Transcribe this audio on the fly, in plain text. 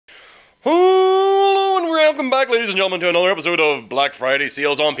Welcome back, ladies and gentlemen, to another episode of Black Friday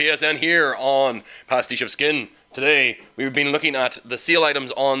Sales on PSN here on Pastiche Today, we've been looking at the sale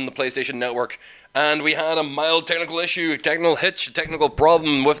items on the PlayStation Network, and we had a mild technical issue, technical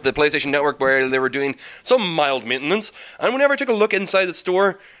problem with the PlayStation Network where they were doing some mild maintenance. And whenever I took a look inside the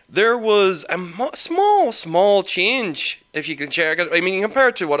store, there was a small change, if you can check it. I mean,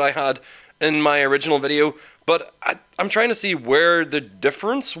 compared to what I had in my original video, but I'm trying to see where the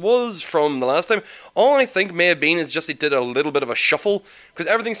difference was from the last time. All I think may have been is just they did a little bit of a shuffle, because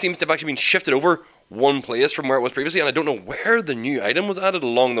everything seems to have actually been shifted over one place from where it was previously, and I don't know where the new item was added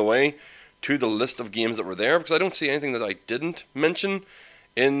along the way to the list of games that were there, because I don't see anything that I didn't mention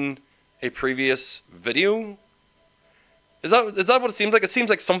in a previous video. Is that what it seems like? It seems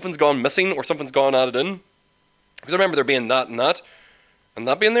like something's gone missing or something's gone added in, because I remember there being that and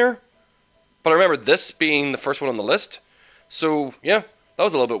that being there. But I remember this being the first one on the list. So, yeah, that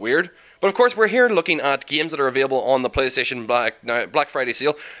was a little bit weird. But of course, we're here looking at games that are available on the PlayStation Black Friday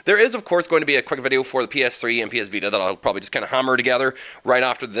sale. There is, of course, going to be a quick video for the PS3 and PS Vita that I'll probably just kind of hammer together right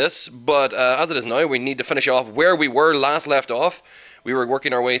after this. But as it is now, we need to finish off where we were last left off. We were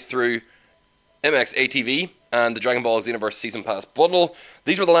working our way through MX ATV and the Dragon Ball Xenoverse Season Pass bundle.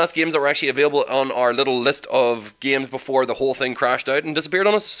 These were the last games that were actually available on our little list of games before the whole thing crashed out and disappeared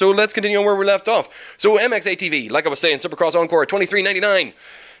on us. So let's continue on where we left off. So MX ATV, like I was saying, Supercross Encore, $23.99.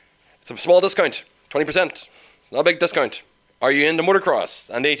 It's a small discount, 20%. Not a big discount. Are you into motocross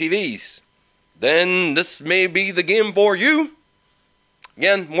and ATVs? Then this may be the game for you.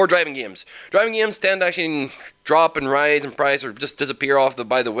 Again, more driving games. Driving games tend to actually drop and rise in price or just disappear off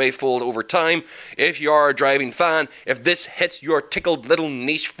by the wavefold over time. If you are a driving fan, if this hits your tickled little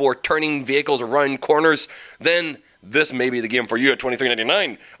niche for turning vehicles around corners, then this may be the game for you at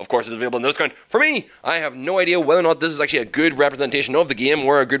 $23.99. Of course, it's available in the discount. For me, I have no idea whether or not this is actually a good representation of the game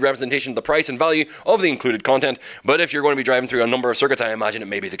or a good representation of the price and value of the included content. But if you're going to be driving through a number of circuits, I imagine it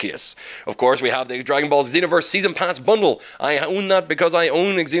may be the case. Of course, we have the Dragon Ball Xenoverse Season Pass bundle. I own that because I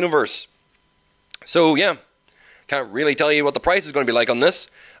own Xenoverse. So, yeah. Can't really tell you what the price is going to be like on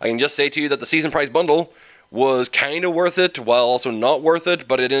this. I can just say to you that the season price bundle was kind of worth it, while also not worth it,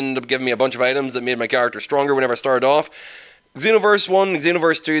 but it ended up giving me a bunch of items that made my character stronger whenever I started off. Xenoverse 1,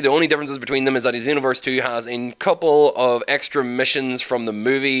 Xenoverse 2, the only differences between them is that Xenoverse 2 has a couple of extra missions from the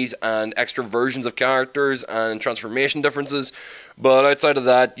movies and extra versions of characters and transformation differences, but outside of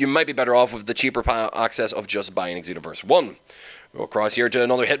that, you might be better off with the cheaper access of just buying Xenoverse 1. We'll cross here to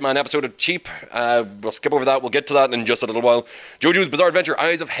another Hitman episode of Cheap. We'll skip over that. We'll get to that in just a little while. JoJo's Bizarre Adventure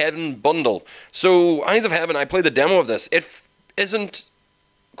Eyes of Heaven bundle. So, Eyes of Heaven, I played the demo of this. It isn't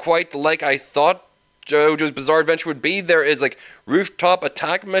quite like I thought JoJo's Bizarre Adventure would be. There is like rooftop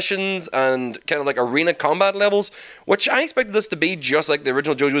attack missions and kind of like arena combat levels, which I expected this to be just like the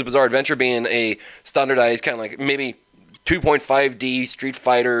original JoJo's Bizarre Adventure, being a standardized kind of like maybe 2.5D Street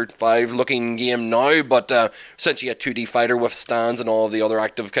Fighter 5 looking game now, but essentially a 2D fighter with stands and all of the other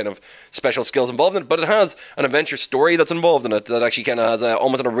active kind of special skills involved in it. But it has an adventure story that's involved in it that actually kind of has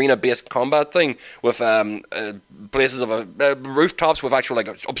almost an arena-based combat thing with places of rooftops with actual like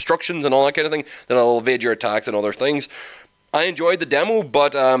obstructions and all that kind of thing that'll evade your attacks and other things. I enjoyed the demo,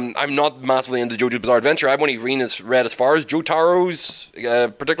 but I'm not massively into JoJo's Bizarre Adventure. I've only read as far as Jotaro's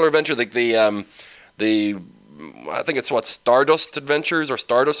particular adventure, like the I think it's Stardust Adventures or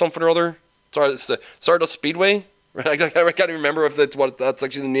Stardust something or other. Sorry, it's the Stardust Speedway. I can't even remember if that's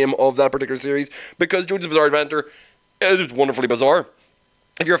actually the name of that particular series, because JoJo's Bizarre Adventure is wonderfully bizarre.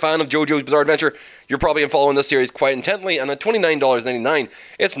 If you're a fan of JoJo's Bizarre Adventure, you're probably following this series quite intently, and at $29.99,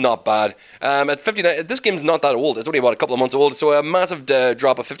 it's not bad. At $59, this game's not that old. It's only about a couple of months old, so a massive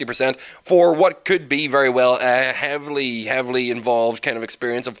drop of 50% for what could be very well a heavily involved kind of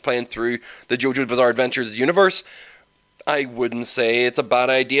experience of playing through the JoJo's Bizarre Adventures universe. I wouldn't say it's a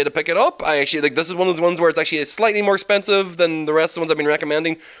bad idea to pick it up. I actually like this is one of those ones where it's actually slightly more expensive than the rest of the ones I've been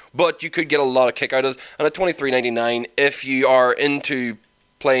recommending, but you could get a lot of kick out of it. And at $23.99, if you are into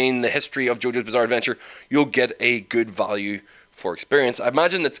playing the history of JoJo's Bizarre Adventure, you'll get a good value for experience. I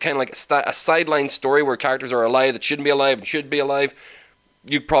imagine it's kind of like a sideline story where characters are alive that shouldn't be alive and should be alive.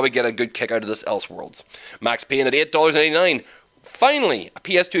 You'd probably get a good kick out of this Elseworlds. Max Payne at $8.89. Finally, a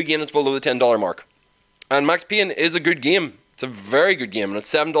PS2 game that's below the $10 mark. And Max Payne is a good game. It's a very good game, and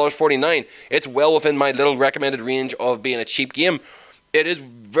it's $7.49. It's well within my little recommended range of being a cheap game. It is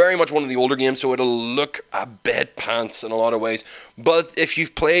very much one of the older games, so it'll look a bit pants in a lot of ways. But if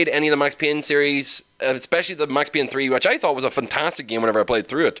you've played any of the Max Payne series, especially the Max Payne 3, which I thought was a fantastic game whenever I played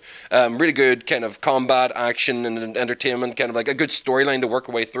through it, really good kind of combat, action, and entertainment, kind of like a good storyline to work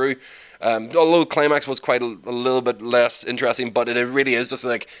your way through. Although the climax was quite a little bit less interesting, but it really is just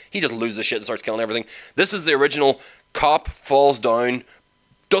like, he just loses shit and starts killing everything. This is the original cop falls down,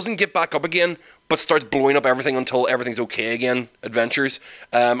 doesn't get back up again, but starts blowing up everything until everything's okay again adventures.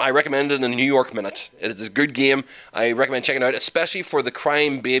 I recommend it in a New York minute. It is a good game. I recommend checking it out, especially for the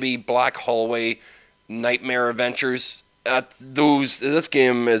crime baby black hallway nightmare adventures. This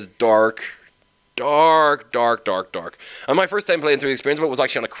game is dark. Dark. And my first time playing through the experience of it was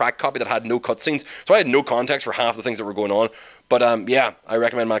actually on a cracked copy that had no cutscenes, so I had no context for half the things that were going on. But yeah, I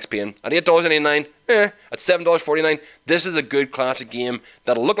recommend Max Payne. At $8.89, at $7.49, this is a good classic game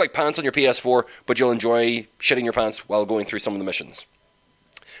that'll look like pants on your PS4, but you'll enjoy shitting your pants while going through some of the missions.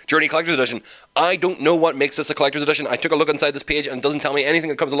 Journey Collector's Edition. I don't know what makes this a Collector's Edition. I took a look inside this page and it doesn't tell me anything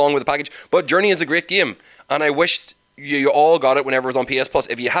that comes along with the package, but Journey is a great game, and I wished you all got it whenever it was on PS Plus.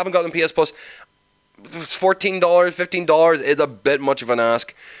 If you haven't got it on PS Plus, it's $14, $15 is a bit much of an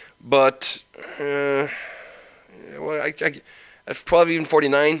ask, but it's probably even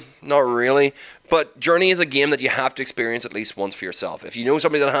 $49, not really. But Journey is a game that you have to experience at least once for yourself. If you know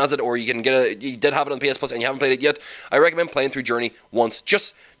somebody that has it, or you did have it on PS Plus and you haven't played it yet, I recommend playing through Journey once.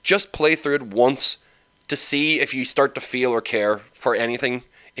 Just play through it once to see if you start to feel or care for anything.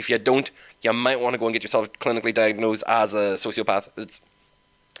 If you don't, you might want to go and get yourself clinically diagnosed as a sociopath.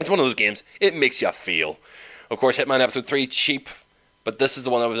 It's one of those games. It makes you feel. Of course, Hitman Episode 3, cheap, but this is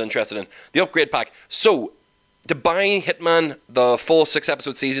the one I was interested in. The upgrade pack. So, to buy Hitman, the full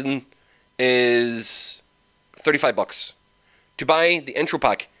 6-episode season is $35. To buy the intro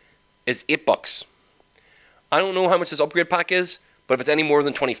pack is $8. I don't know how much this upgrade pack is, but if it's any more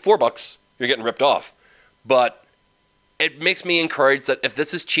than $24, you're getting ripped off. But it makes me encouraged that if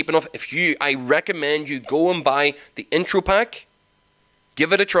this is cheap enough, I recommend you go and buy the intro pack.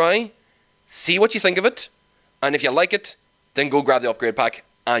 Give it a try, see what you think of it, and if you like it, then go grab the upgrade pack,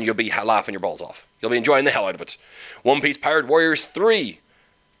 and you'll be laughing your balls off. You'll be enjoying the hell out of it. One Piece Pirate Warriors 3.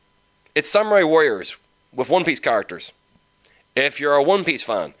 It's Samurai Warriors with One Piece characters. If you're a One Piece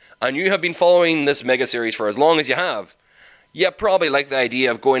fan, and you have been following this mega series for as long as you have, you probably like the idea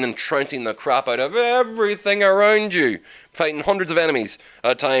of going and trouncing the crap out of everything around you, fighting hundreds of enemies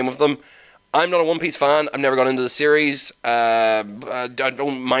at a time with them. I'm not a One Piece fan. I've never got into the series. I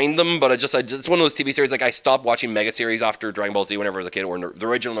don't mind them, but it's one of those TV series. Like, I stopped watching mega series after Dragon Ball Z whenever I was a kid, or the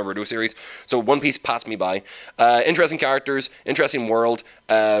original Naruto series. So One Piece passed me by. Interesting characters, interesting world,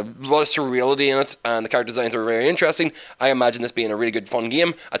 a lot of surreality in it, and the character designs are very interesting. I imagine this being a really good, fun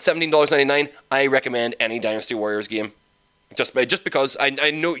game. At $17.99, I recommend any Dynasty Warriors game. Just because I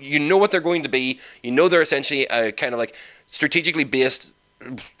know you know what they're going to be. You know they're essentially a kind of like strategically based,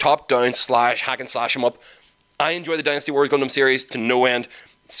 top-down slash hack and slash them up. I enjoy the Dynasty Warriors Gundam series to no end.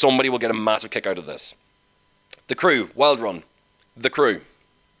 Somebody will get a massive kick out of this. The Crew, Wild Run. The Crew.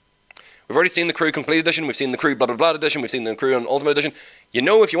 We've already seen the Crew Complete Edition. We've seen the Crew Blah Blah Blah Edition. We've seen the Crew on Ultimate Edition. You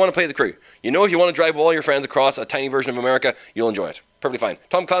know, if you want to play the Crew, you know, if you want to drive all your friends across a tiny version of America, you'll enjoy it. Perfectly fine.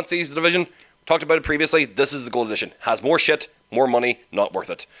 Tom Clancy's The Division. Talked about it previously. This is the Gold Edition. Has more shit, more money, not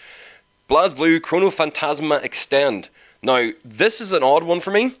worth it. BlazBlue Chrono Phantasma Extend. Now, this is an odd one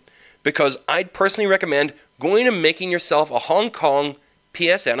for me, because I'd personally recommend going and making yourself a Hong Kong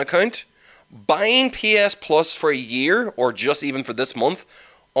PSN account, buying PS Plus for a year, or just even for this month,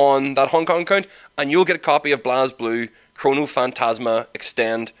 on that Hong Kong account, and you'll get a copy of BlazBlue Chrono Phantasma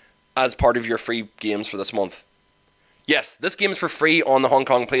Extend as part of your free games for this month. Yes, this game is for free on the Hong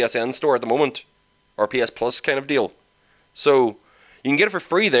Kong PSN store at the moment, or PS Plus kind of deal. So, you can get it for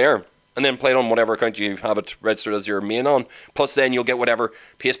free there, and then play it on whatever account you have it registered as your main on. Plus then you'll get whatever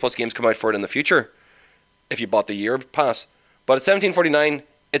PS Plus games come out for it in the future, if you bought the year pass. But at $17.49,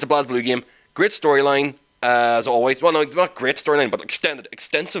 it's a BlazBlue game. Great storyline, as always. Well, no, not great storyline, but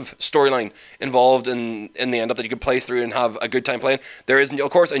extensive storyline involved in the end up that you can play through and have a good time playing. There is,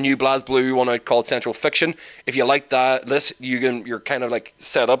 of course, a new BlazBlue one out called Central Fiction. If you like you're kind of like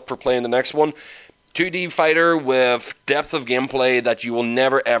set up for playing the next one. 2D fighter with depth of gameplay that you will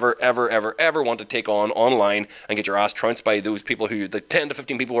never, ever, ever, ever, ever want to take on online and get your ass trounced by those people the 10 to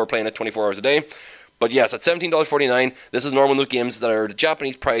 15 people who are playing it 24 hours a day. But yes, at $17.49, this is normally those games that are the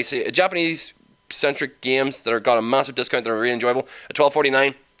Japanese price, Japanese-centric games that are got a massive discount that are really enjoyable. At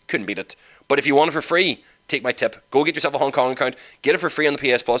 $12.49, couldn't beat it. But if you want it for free, take my tip. Go get yourself a Hong Kong account, get it for free on the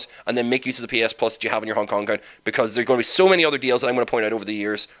PS Plus, and then make use of the PS Plus that you have in your Hong Kong account, because there's going to be so many other deals that I'm going to point out over the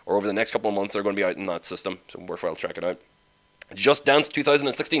years, or over the next couple of months, that are going to be out in that system, so worthwhile check it out. Just Dance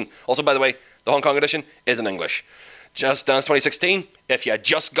 2016. Also, by the way, the Hong Kong edition is in English. Just Dance 2016. If you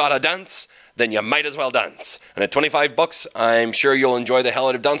just gotta dance, then you might as well dance. And at $25, I'm sure you'll enjoy the hell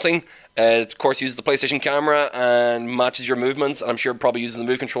out of dancing. Of course, uses the PlayStation camera and matches your movements. And I'm sure it probably uses the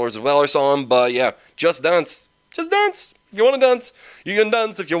move controllers as well or so on. But yeah, just dance. Just dance. If you want to dance, you can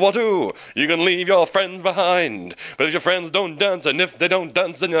dance if you want to. You can leave your friends behind. But if your friends don't dance, and if they don't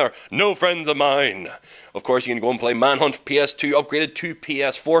dance, then they're no friends of mine. Of course, you can go and play Manhunt PS2 upgraded to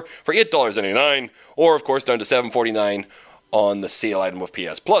PS4 for $8.99. Or, of course, down to $7.49 on the sale item of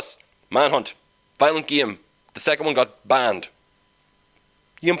PS Plus. Manhunt. Violent game. The second one got banned.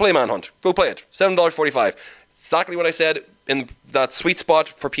 You can play Manhunt. Go play it. $7.45. Exactly what I said in that sweet spot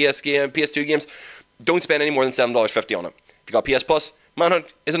for PS2 games. Don't spend any more than $7.50 on it. If you got PS Plus, Manhunt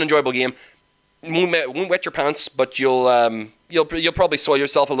is an enjoyable game. Won't wet your pants, but you'll probably soil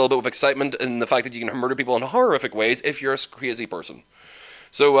yourself a little bit with excitement in the fact that you can murder people in horrific ways if you're a crazy person.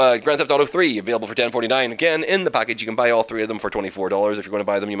 So Grand Theft Auto 3 available for $10.49. Again, in the package, you can buy all three of them for $24. If you're going to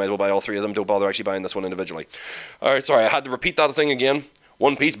buy them, you might as well buy all three of them. Don't bother actually buying this one individually. All right, sorry, I had to repeat that thing again.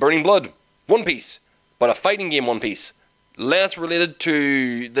 One Piece, Burning Blood. One Piece, but a fighting game One Piece. Less related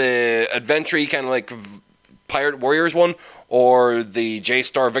to the adventure kind of like Pirate Warriors one or the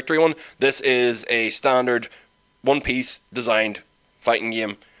J-Star Victory one. This is a standard One Piece designed fighting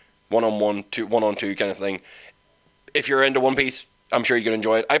game, one-on-one, one-on-two kind of thing. If you're into One Piece, I'm sure you can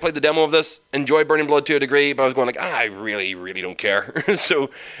enjoy it. I played the demo of this, enjoyed Burning Blood to a degree, but I was going like, I really, really don't care. So,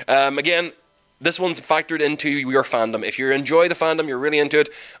 again, this one's factored into your fandom. If you enjoy the fandom, you're really into it,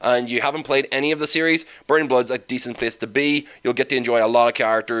 and you haven't played any of the series, Burning Blood's a decent place to be. You'll get to enjoy a lot of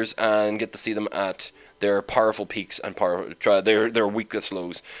characters and get to see them at their powerful peaks and their weakest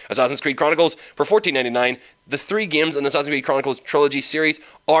lows. Assassin's Creed Chronicles for $14.99. The three games in the Assassin's Creed Chronicles trilogy series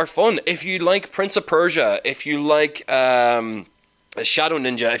are fun. If you like Prince of Persia, if you like Shadow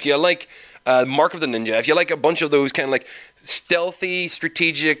Ninja, if you like Mark of the Ninja, if you like a bunch of those kind of like stealthy,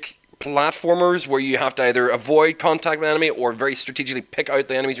 strategic platformers where you have to either avoid contact with an enemy or very strategically pick out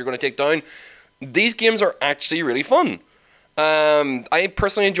the enemies you're going to take down, these games are actually really fun. I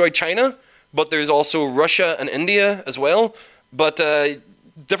personally enjoyed China, but there's also Russia and India as well. But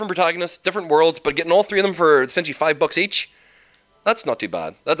different protagonists, different worlds, but getting all three of them for essentially $5 each, that's not too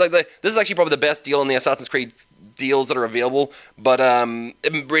bad. That's like this is actually probably the best deal in the Assassin's Creed deals that are available, but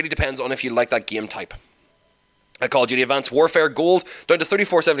it really depends on if you like that game type. Call of Duty Advanced Warfare Gold down to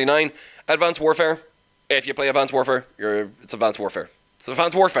 $34.79. Advanced Warfare. If you play Advanced Warfare, it's Advanced Warfare. It's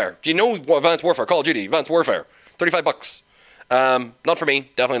Advanced Warfare. Do you know what Advanced Warfare? Call of Duty Advanced Warfare. $35. Not for me.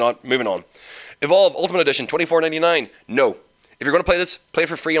 Definitely not. Moving on. Evolve Ultimate Edition $24.99. No. If you're going to play this, play it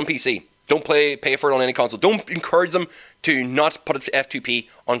for free on PC. Don't pay for it on any console. Don't encourage them to not put it F2P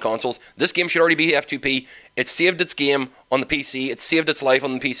on consoles. This game should already be F2P. It saved its game on the PC. It saved its life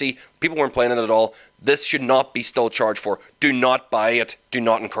on the PC. People weren't playing it at all. This should not be still charged for. Do not buy it. Do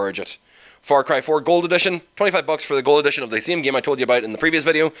not encourage it. Far Cry 4 Gold Edition, $25 for the Gold Edition of the same game I told you about in the previous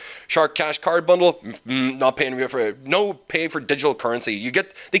video. Shark Cash Card Bundle, not paying for it. No pay for digital currency.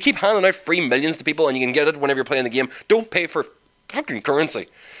 They keep handing out free millions to people and you can get it whenever you're playing the game. Don't pay for fucking currency.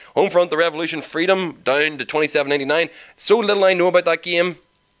 Homefront The Revolution Freedom down to $27.99. So little I know about that game.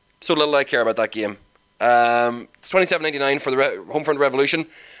 So little I care about that game. It's $27.99 for the Homefront Revolution.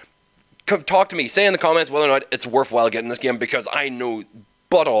 Talk to me. Say in the comments whether or not it's worthwhile getting this game because I know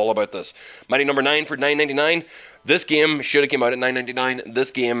but all about this. Mighty Number 9 for $9.99. This game should have came out at $9.99. This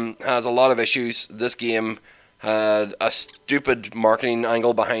game has a lot of issues. This game had a stupid marketing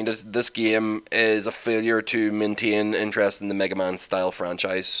angle behind it. This game is a failure to maintain interest in the Mega Man style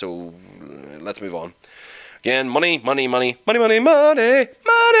franchise. So let's move on. Again, money.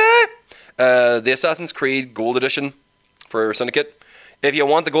 The Assassin's Creed Gold Edition for Syndicate. If you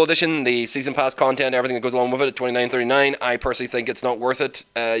want the Gold Edition, the Season Pass content, everything that goes along with it, at $29.39, I personally think it's not worth it.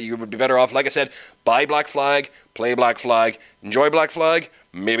 You would be better off, like I said, buy Black Flag, play Black Flag, enjoy Black Flag,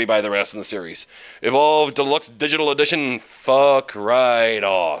 maybe buy the rest in the series. Evolve Deluxe Digital Edition, fuck right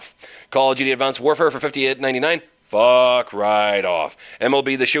off. Call of Duty Advanced Warfare for $58.99, fuck right off.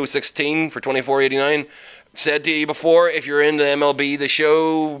 MLB The Show 16 for $24.89. Said to you before, if you're into MLB The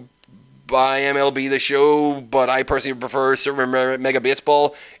Show, buy MLB The Show, but I personally prefer Super Mega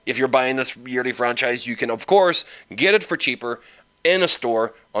Baseball. If you're buying this yearly franchise, you can, of course, get it for cheaper in a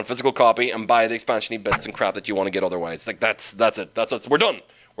store on physical copy and buy the expansion bits and crap that you want to get otherwise. Like, that's it. That's it. We're done.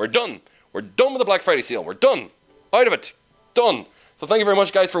 We're done with the Black Friday sale. We're done. Out of it. Done. So thank you very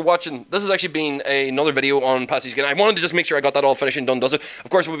much, guys, for watching. This has actually been another video on PasticheofSkin. I wanted to just make sure I got that all finished and done. Does it?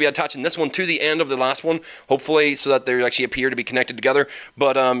 Of course, we'll be attaching this one to the end of the last one, hopefully, so that they actually appear to be connected together.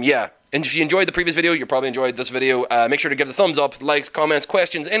 But yeah, And if you enjoyed the previous video, you probably enjoyed this video. Make sure to give the thumbs up, likes, comments,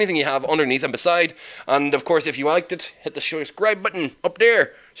 questions, anything you have underneath and beside. And of course, if you liked it, hit the subscribe button up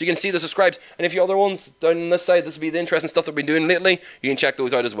there so you can see the subscribes. And if you other ones down on this side, this will be the interesting stuff that we've been doing lately, you can check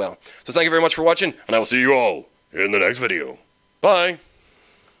those out as well. So thank you very much for watching, and I will see you all in the next video. Bye.